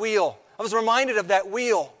potter's wheel. I was reminded of that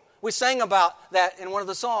wheel. We sang about that in one of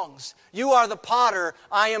the songs. You are the potter,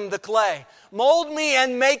 I am the clay. Mold me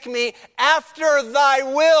and make me after Thy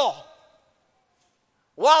will.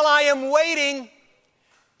 While I am waiting,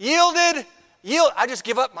 I just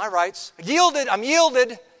give up my rights. I'm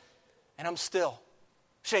yielded, and I'm still.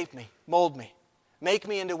 Shape me, mold me. Make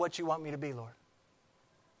me into what You want me to be, Lord.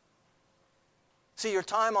 See, your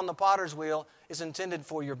time on the potter's wheel is intended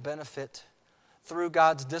for your benefit. Through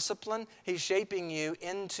God's discipline, He's shaping you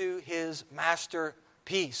into His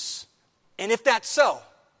masterpiece. And if that's so,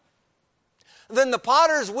 then the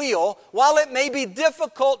potter's wheel, while it may be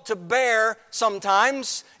difficult to bear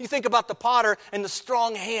sometimes, you think about the potter and the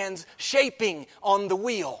strong hands shaping on the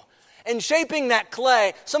wheel. And shaping that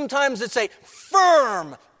clay, sometimes it's a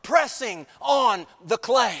firm pressing on the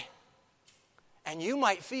clay. And you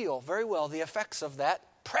might feel very well the effects of that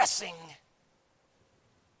pressing.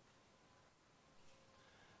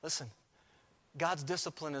 Listen, God's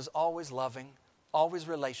discipline is always loving, always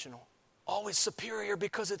relational, always superior,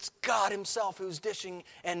 because it's God Himself who's dishing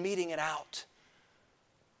and meting it out.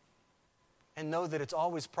 And know that it's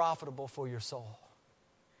always profitable for your soul.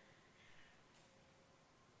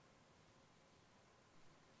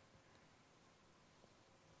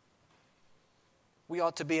 We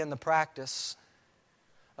ought to be in the practice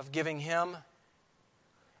of giving Him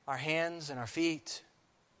our hands and our feet,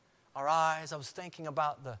 our eyes. I was thinking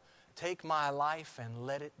about the take my life and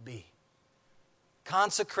let it be.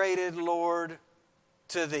 Consecrated, Lord,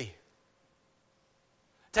 to Thee.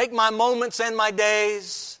 Take my moments and my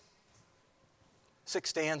days. 6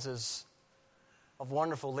 stanzas of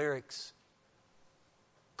wonderful lyrics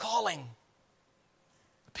calling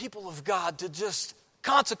the people of God to just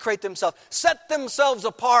consecrate themselves, set themselves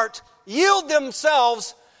apart, yield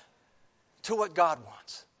themselves to what God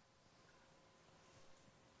wants.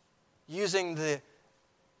 Using the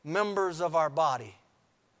members of our body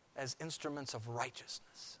as instruments of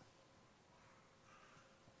righteousness.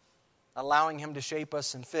 Allowing Him to shape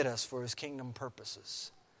us and fit us for His kingdom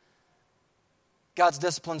purposes. God's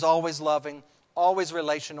discipline's always loving, always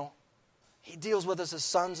relational. He deals with us as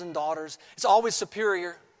sons and daughters. It's always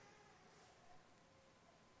superior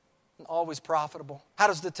and always profitable. How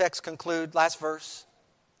does the text conclude? Last verse.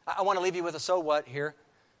 I want to leave you with a so what here.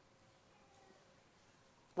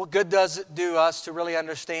 What good does it do us to really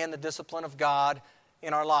understand the discipline of God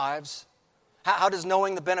in our lives? How does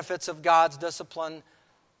knowing the benefits of God's discipline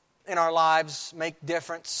in our lives make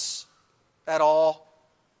difference at all?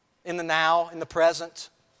 In the now, in the present?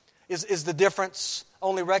 Is the difference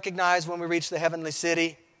only recognized when we reach the heavenly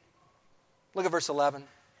city? Look at verse 11.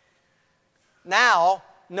 Now,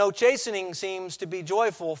 no chastening seems to be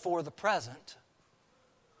joyful for the present,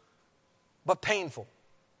 but painful.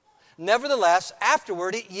 Nevertheless,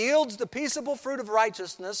 afterward it yields the peaceable fruit of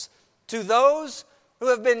righteousness to those who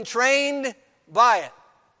have been trained by it.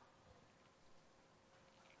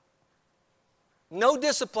 No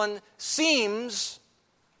discipline seems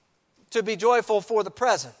to be joyful for the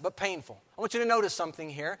present, but painful. I want you to notice something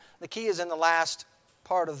here. The key is in the last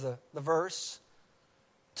part of the verse.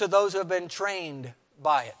 To those who have been trained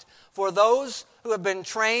by it. For those who have been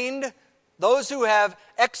trained, those who have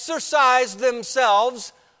exercised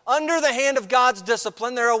themselves under the hand of God's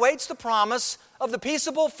discipline, there awaits the promise of the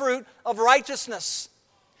peaceable fruit of righteousness.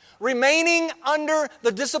 Remaining under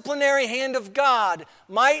the disciplinary hand of God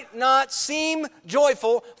might not seem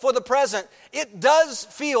joyful for the present. It does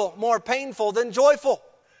feel more painful than joyful.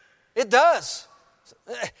 It does.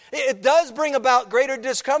 It does bring about greater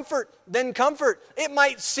discomfort than comfort. It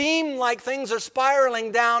might seem like things are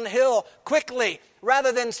spiraling downhill quickly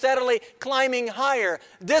rather than steadily climbing higher.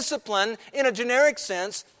 Discipline, in a generic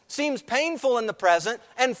sense, seems painful in the present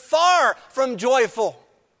and far from joyful.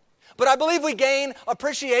 But I believe we gain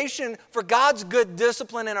appreciation for God's good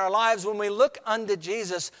discipline in our lives when we look unto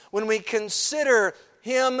Jesus, when we consider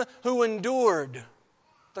Him who endured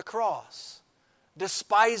the cross,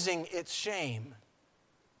 despising its shame,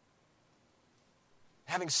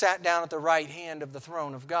 having sat down at the right hand of the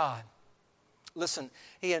throne of God. Listen,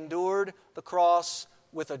 He endured the cross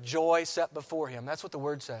with a joy set before Him. That's what the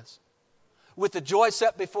Word says. With the joy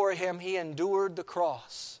set before Him, He endured the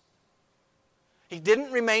cross. He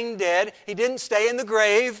didn't remain dead. He didn't stay in the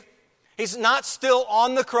grave. He's not still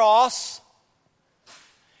on the cross.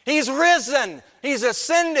 He's risen. He's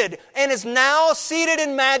ascended and is now seated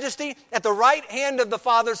in majesty at the right hand of the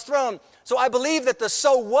Father's throne. So I believe that the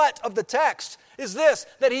so what of the text is this,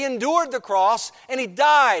 that He endured the cross and He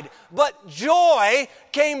died. But joy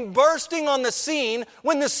came bursting on the scene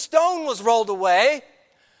when the stone was rolled away.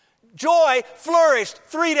 Joy flourished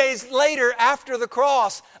 3 days later after the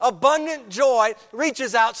cross. Abundant joy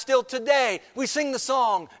reaches out still today. We sing the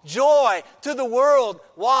song, Joy to the World.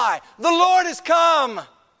 Why? The Lord is come.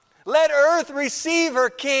 Let earth receive her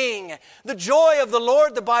King. The joy of the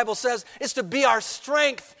Lord, the Bible says, is to be our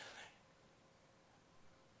strength.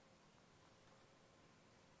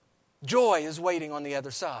 Joy is waiting on the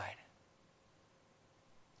other side.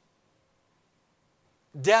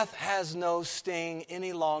 Death has no sting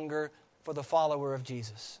any longer for the follower of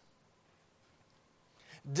Jesus.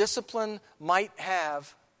 Discipline might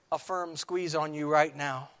have a firm squeeze on you right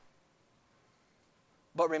now.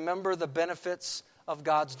 but remember the benefits of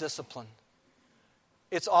God's discipline.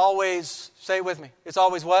 It's always, say it with me, it's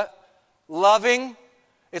always what? Loving.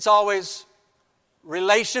 It's always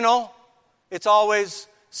relational. It's always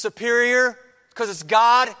superior because it's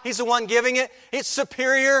God. He's the one giving it. It's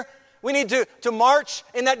superior. We need to march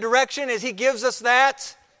in that direction as He gives us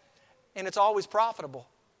that. And it's always profitable.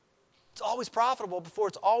 It's always profitable before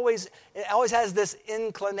it always has this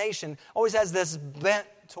inclination, always has this bent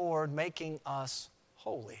toward making us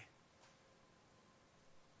holy.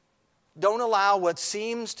 Don't allow what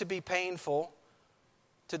seems to be painful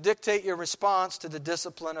to dictate your response to the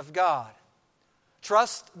discipline of God.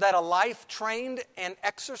 Trust that a life trained and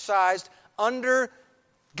exercised under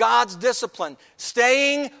God's discipline,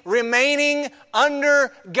 remaining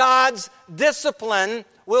under God's discipline,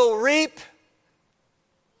 will reap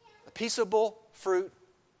the peaceable fruit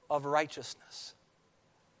of righteousness.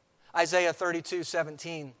 Isaiah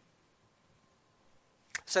 32:17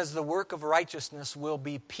 says the work of righteousness will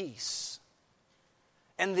be peace.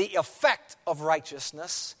 And the effect of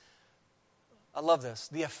righteousness, I love this,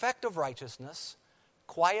 the effect of righteousness,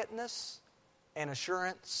 quietness and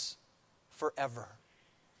assurance forever.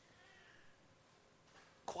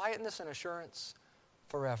 Quietness and assurance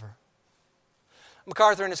forever.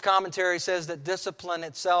 MacArthur in his commentary says that discipline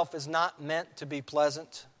itself is not meant to be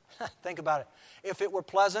pleasant. Think about it. If it were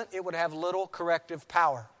pleasant, it would have little corrective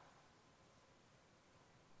power.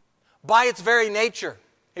 By its very nature,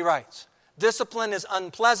 he writes, discipline is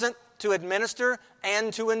unpleasant to administer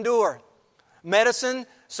and to endure. Medicine,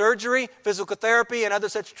 surgery, physical therapy, and other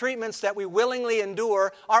such treatments that we willingly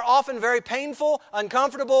endure are often very painful,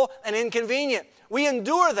 uncomfortable, and inconvenient. We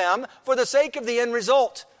endure them for the sake of the end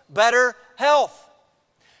result, better health.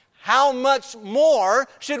 How much more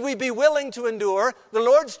should we be willing to endure the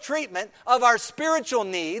Lord's treatment of our spiritual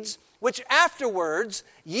needs, which afterwards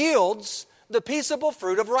yields the peaceable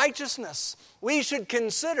fruit of righteousness? We should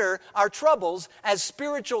consider our troubles as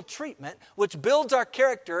spiritual treatment, which builds our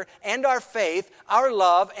character and our faith, our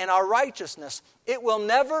love and our righteousness. It will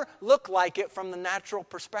never look like it from the natural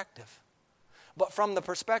perspective, but from the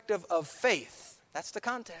perspective of faith. That's the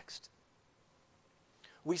context.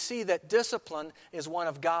 We see that discipline is one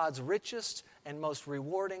of God's richest and most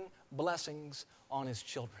rewarding blessings on His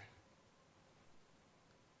children.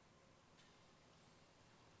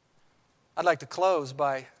 I'd like to close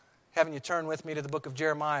by having you turn with me to the book of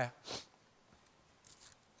Jeremiah.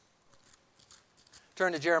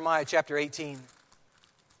 Turn to Jeremiah chapter 18.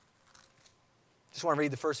 Just want to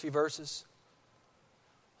read the first few verses.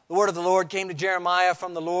 The word of the Lord came to Jeremiah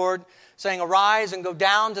from the Lord, saying, "Arise and go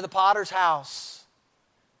down to the potter's house,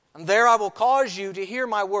 and there I will cause you to hear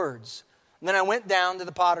my words." And then I went down to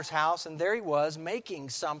the potter's house, and there he was, making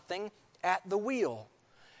something at the wheel.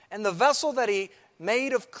 And the vessel that he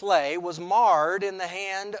made of clay was marred in the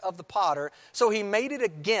hand of the potter. So he made it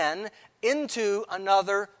again into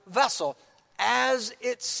another vessel, as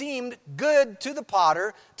it seemed good to the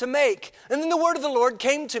potter to make. And then the word of the Lord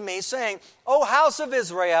came to me, saying, "O house of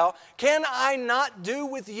Israel, can I not do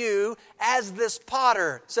with you as this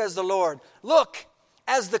potter, says the Lord? Look,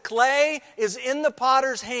 as the clay is in the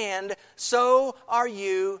potter's hand, so are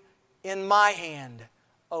you in my hand,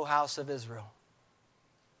 O house of Israel."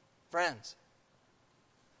 Friends,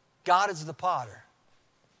 God is the potter.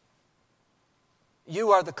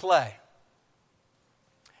 You are the clay.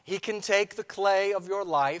 He can take the clay of your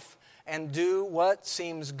life and do what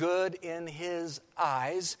seems good in His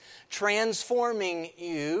eyes, transforming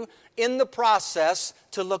you in the process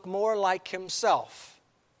to look more like Himself.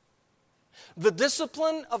 The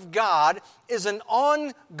discipline of God is an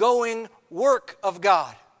ongoing work of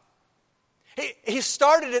God. He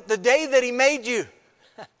started it the day that He made you.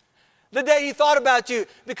 The day He thought about you,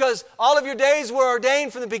 because all of your days were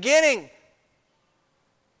ordained from the beginning.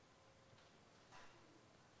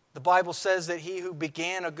 The Bible says that He who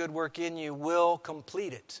began a good work in you will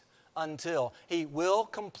complete it until. He will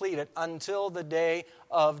complete it until the day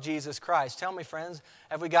of Jesus Christ. Tell me, friends,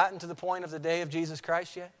 have we gotten to the point of the day of Jesus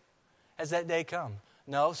Christ yet? Has that day come?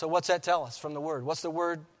 No. So what's that tell us from the Word? What's the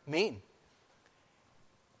Word mean?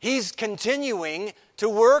 He's continuing to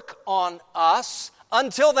work on us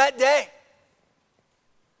until that day.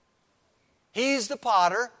 He's the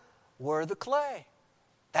potter, we're the clay.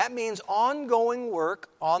 That means ongoing work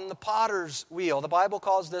on the potter's wheel. The Bible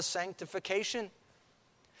calls this sanctification,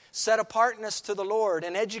 set apartness to the Lord,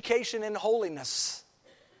 and education in holiness.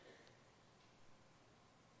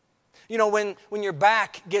 You know, when your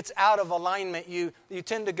back gets out of alignment, you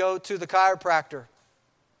tend to go to the chiropractor.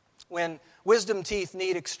 When wisdom teeth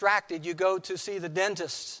need extracted, you go to see the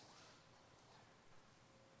dentist.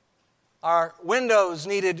 Our windows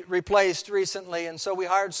needed replaced recently, and so we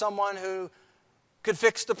hired someone who could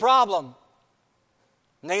fix the problem.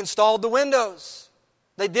 And they installed the windows.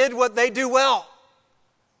 They did what they do well.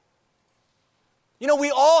 You know,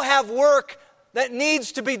 we all have work that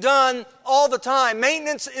needs to be done all the time.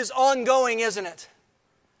 Maintenance is ongoing, isn't it?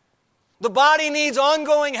 The body needs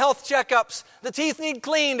ongoing health checkups. The teeth need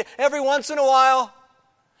cleaned every once in a while.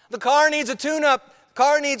 The car needs a tune-up. The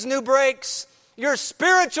car needs new brakes. Your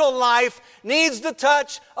spiritual life needs the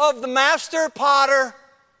touch of the master potter.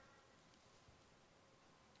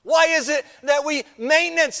 Why is it that we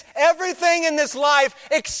maintenance everything in this life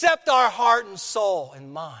except our heart and soul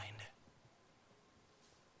and mind?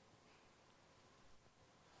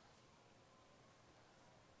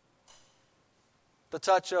 The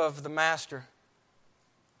touch of the master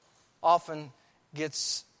often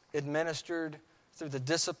gets administered through the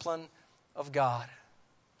discipline of God.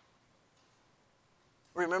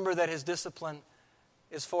 Remember that His discipline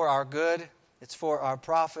is for our good, it's for our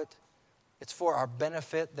profit, it's for our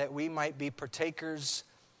benefit, that we might be partakers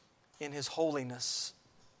in His holiness.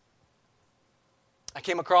 I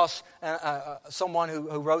came across someone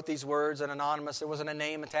who wrote these words, an anonymous. There wasn't a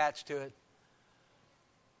name attached to it.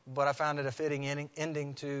 But I found it a fitting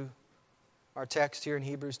ending to our text here in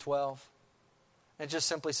Hebrews 12. It just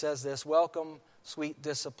simply says this: welcome, sweet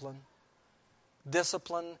discipline.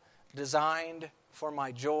 Discipline designed for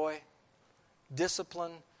my joy.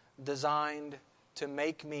 Discipline designed to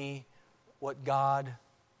make me what God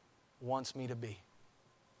wants me to be.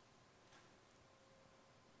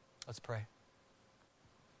 Let's pray.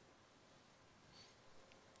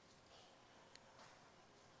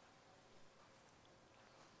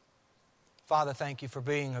 Father, thank You for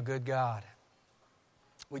being a good God.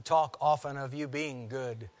 We talk often of You being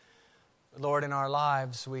good. Lord, in our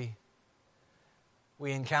lives, we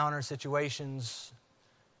encounter situations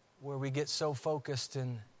where we get so focused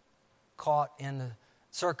and caught in the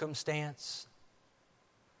circumstance.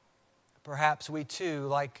 Perhaps we too,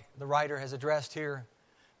 like the writer has addressed here,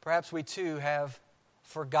 perhaps we too have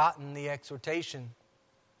forgotten the exhortation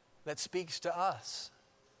that speaks to us.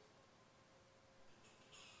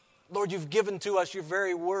 Lord, You've given to us Your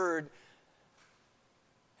very word.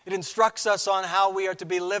 It instructs us on how we are to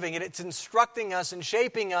be living. It's instructing us and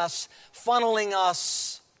shaping us, funneling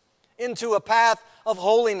us into a path of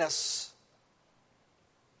holiness.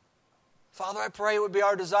 Father, I pray it would be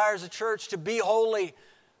our desire as a church to be holy.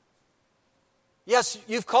 Yes,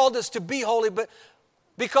 You've called us to be holy, but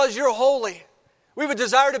because You're holy, we would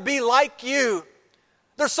desire to be like You.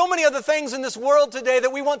 There's so many other things in this world today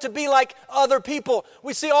that we want to be like other people.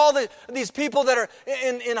 We see all these people that are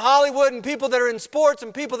in Hollywood, and people that are in sports,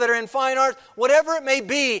 and people that are in fine arts. Whatever it may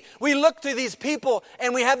be, we look to these people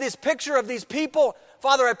and we have this picture of these people.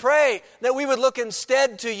 Father, I pray that we would look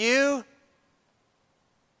instead to You,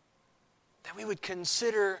 that we would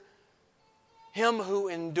consider Him who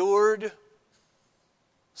endured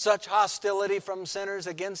such hostility from sinners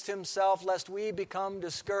against Himself, lest we become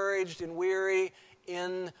discouraged and weary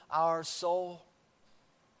in our soul.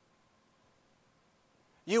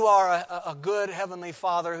 You are a good Heavenly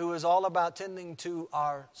Father who is all about tending to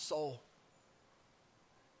our soul.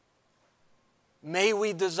 May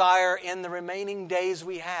we desire in the remaining days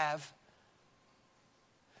we have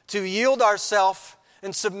to yield ourselves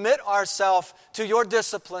and submit ourselves to Your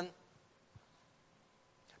discipline,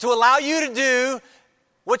 to allow You to do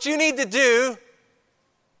what You need to do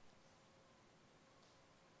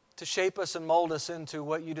to shape us and mold us into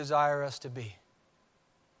what You desire us to be.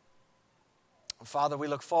 Father, we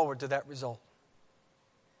look forward to that result.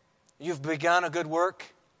 You've begun a good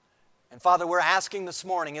work. And Father, we're asking this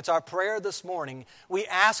morning, it's our prayer this morning, we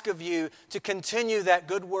ask of You to continue that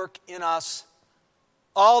good work in us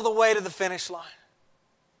all the way to the finish line.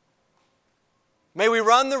 May we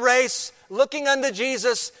run the race looking unto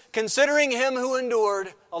Jesus, considering Him who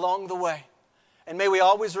endured along the way. And may we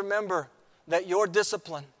always remember that Your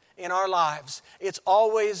discipline in our lives, it's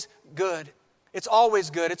always good. It's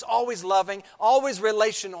always good. It's always loving, always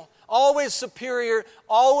relational, always superior,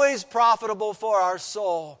 always profitable for our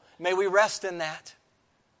soul. May we rest in that.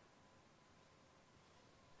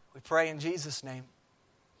 We pray in Jesus' name.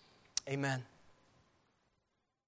 Amen.